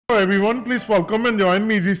Hello everyone, please welcome and join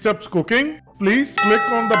me Easy Steps Cooking. Please click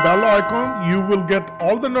on the bell icon. You will get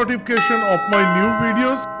all the notification of my new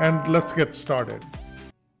videos, and let's get started.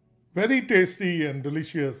 Very tasty and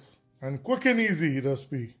delicious and quick and easy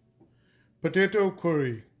recipe. Potato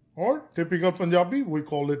curry, or typical Punjabi we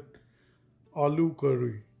call it aloo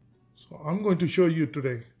curry. So I'm going to show you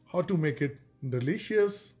today how to make it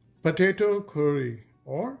delicious potato curry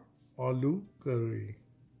or aloo curry.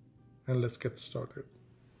 And let's get started.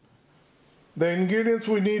 The ingredients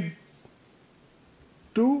we need: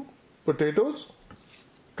 2 potatoes.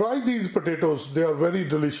 Try these potatoes, they are very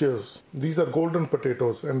delicious. These are golden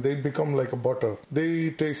potatoes and they become like a butter. They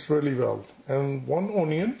taste really well. And 1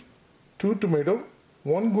 onion, 2 tomato,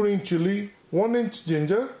 1 green chili, 1 inch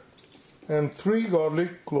ginger and 3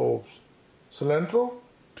 garlic cloves. Cilantro,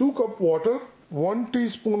 2 cup water, 1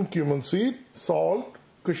 teaspoon cumin seed, salt,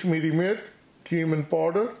 Kashmiri mirt, cumin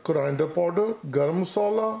powder, coriander powder, garam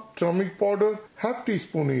masala, turmeric powder, half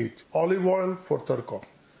teaspoon each, olive oil for tadka.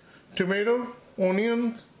 Tomato,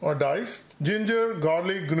 onions are diced, ginger,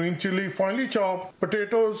 garlic, green chili finely chopped,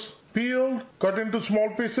 potatoes peeled, cut into small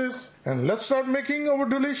pieces, and let's start making our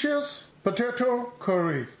delicious potato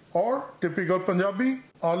curry or typical Punjabi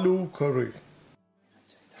aloo curry.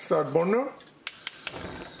 Start burner.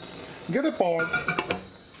 Get a pot.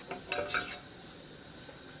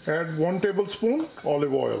 Add 1 tablespoon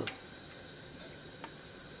olive oil.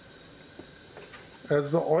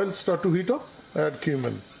 As the oil starts to heat up, add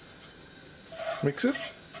cumin. Mix it.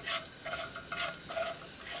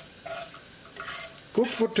 Cook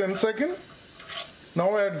for 10 seconds.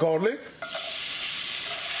 Now add garlic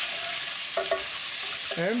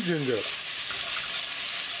and ginger.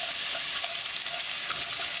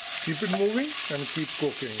 Keep it moving and keep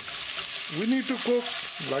cooking. We need to cook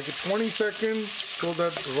like 20 seconds so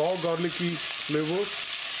that raw garlicky flavor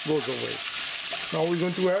goes away. Now we're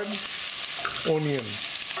going to add onion.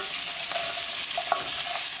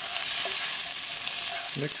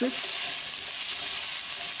 Mix it.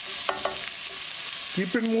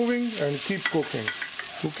 Keep it moving and keep cooking.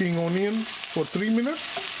 Cooking onion for 3 minutes.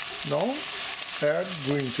 Now add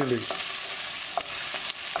green chili.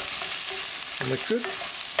 Mix it.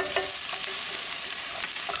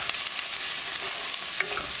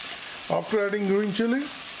 After adding green chili,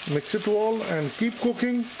 mix it all and keep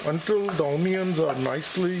cooking until the onions are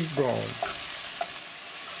nicely brown.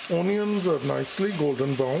 Onions are nicely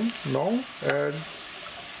golden brown. Now add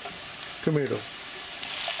tomato.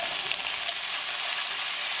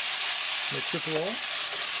 Mix it all.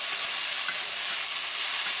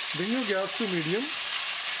 Bring your gas to medium.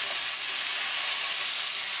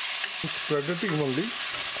 Spread it evenly.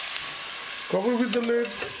 Cover with the lid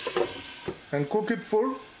and cook it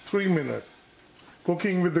for 3 minutes.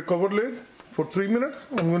 Cooking with the cover lid for 3 minutes.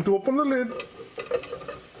 I'm going to open the lid.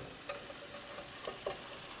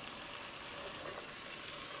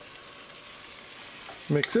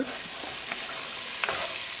 Mix it.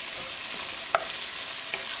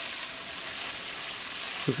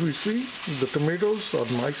 If we see, the tomatoes are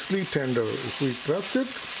nicely tender. If we press it,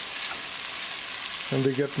 and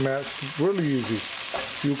they get mashed really easy.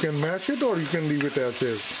 You can mash it or you can leave it as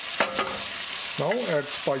is. Now add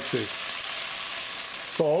spices.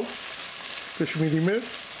 Salt, Kashmiri mirt,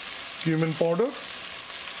 cumin powder,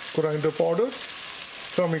 coriander powder,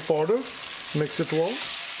 turmeric powder. Mix it well.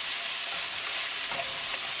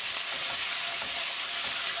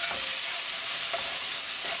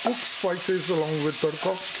 Cook spices along with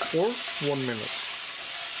tadka for 1 minute.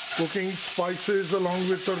 Cooking spices along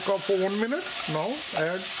with tadka for 1 minute. Now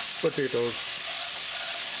add potatoes.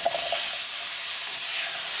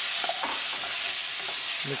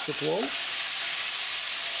 Mix it well.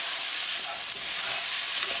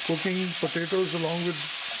 Cooking potatoes along with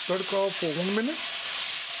tadka for 1 minute.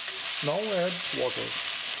 Now add water.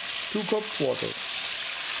 2 cups water.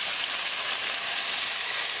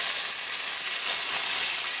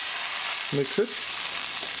 Mix it.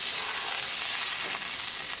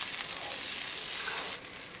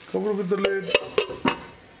 Cover with the lid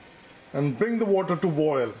and bring the water to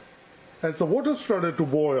boil. As the water started to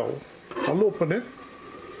boil, I'll open it.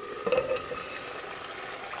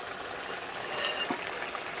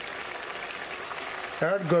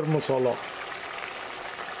 Add garam masala.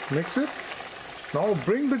 Mix it. Now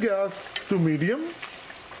bring the gas to medium.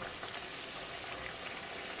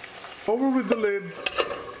 Cover with the lid.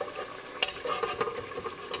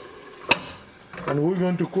 And we're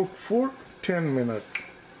going to cook for 10 minutes.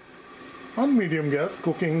 On medium gas,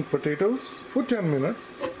 cooking potatoes for 10 minutes.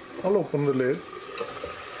 I'll open the lid.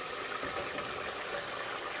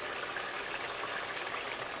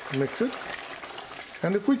 Mix it.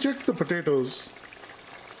 And if we check the potatoes,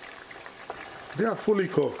 They are fully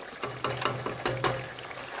cooked.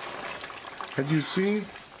 As you see,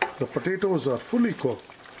 the potatoes are fully cooked.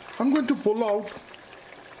 I'm going to pull out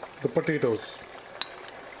the potatoes.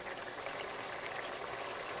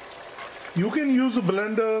 You can use a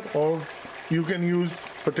blender or you can use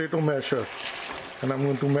potato masher. And I'm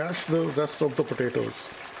going to mash the rest of the potatoes.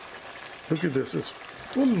 Look at this, it's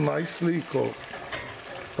full nicely cooked.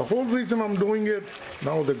 The whole reason I'm doing it,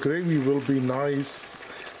 now the gravy will be nice,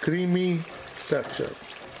 creamy texture.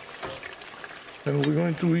 And we're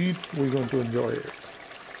going to eat, we're going to enjoy it.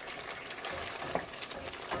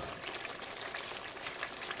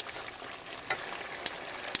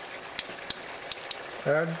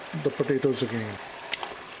 Add the potatoes again.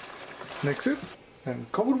 Mix it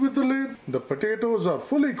and cover with the lid. The potatoes are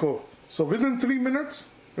fully cooked. So within 3 minutes,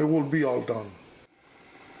 it will be all done.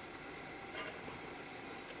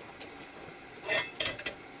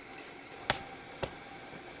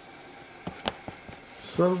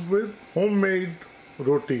 Serve with homemade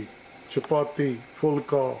roti, chapati,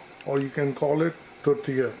 fulka, or you can call it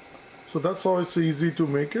tortilla. So that's how it's easy to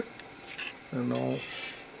make it. And now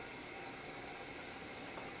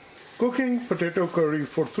cooking potato curry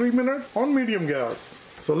for 3 minutes on medium gas.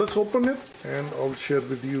 So let's open it and I'll share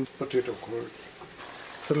with you potato curry.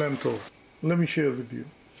 Cilantro. Let me share with you.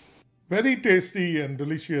 Very tasty and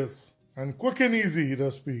delicious and quick and easy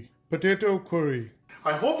recipe. Potato curry.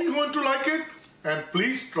 I hope you're going to like it and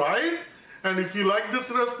please try it. And if you like this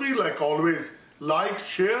recipe, like always, like,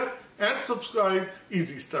 share and subscribe.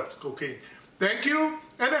 Easy Steps Cooking. Thank you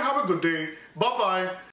and have a good day. Bye-bye.